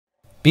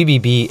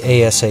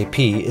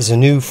BBBASAP is a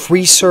new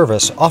free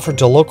service offered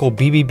to local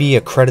BBB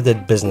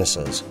accredited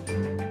businesses.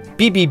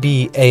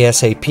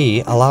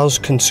 BBBASAP allows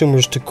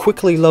consumers to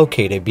quickly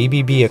locate a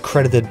BBB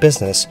accredited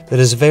business that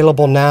is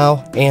available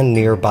now and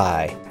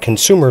nearby.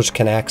 Consumers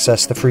can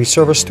access the free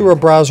service through a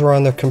browser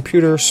on their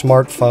computer,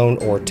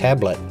 smartphone, or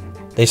tablet.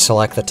 They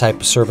select the type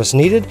of service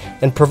needed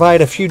and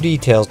provide a few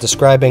details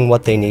describing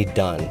what they need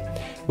done.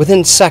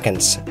 Within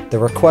seconds, the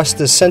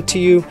request is sent to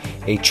you,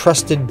 a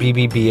trusted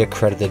BBB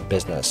accredited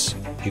business.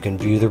 You can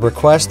view the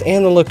request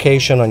and the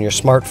location on your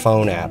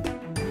smartphone app.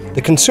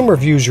 The consumer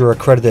views your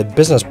accredited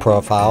business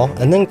profile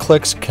and then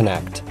clicks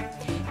Connect.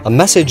 A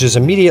message is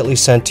immediately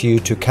sent to you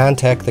to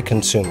contact the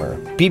consumer.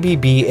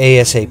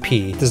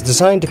 BBBASAP is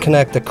designed to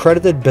connect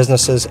accredited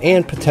businesses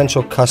and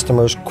potential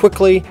customers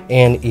quickly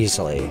and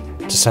easily.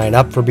 To sign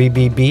up for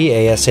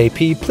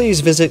BBBASAP,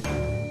 please visit